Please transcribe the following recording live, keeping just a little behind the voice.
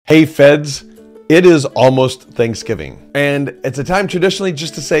Hey feds, it is almost Thanksgiving, and it's a time traditionally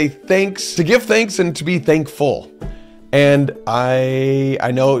just to say thanks, to give thanks and to be thankful. And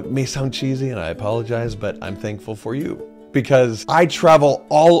I know it may sound cheesy and I apologize, but I'm thankful for you because I travel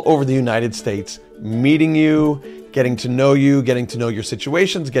all over the United States, meeting you, getting to know your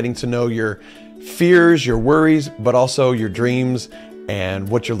situations, getting to know your fears, your worries, but also your dreams and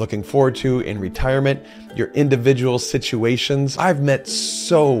what you're looking forward to in retirement, your individual situations. I've met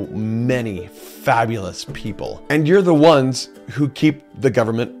so many fabulous people, and you're the ones who keep the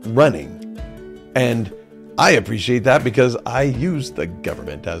government running. And I appreciate that because I use the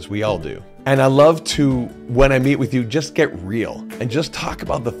government, as we all do. And I love to, when I meet with you, just get real and just talk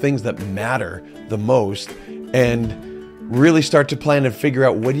about the things that matter the most and really start to plan and figure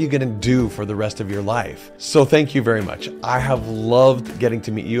out what are you going to do for the rest of your life. So thank you very much. I have loved getting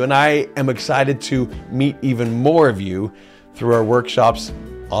to meet you, and I am excited to meet even more of you through our workshops,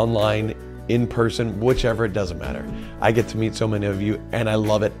 online, in person, whichever, it doesn't matter. I get to meet so many of you, and I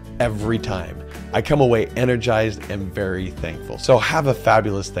love it every time. I come away energized and very thankful. So have a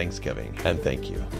fabulous Thanksgiving, and thank you.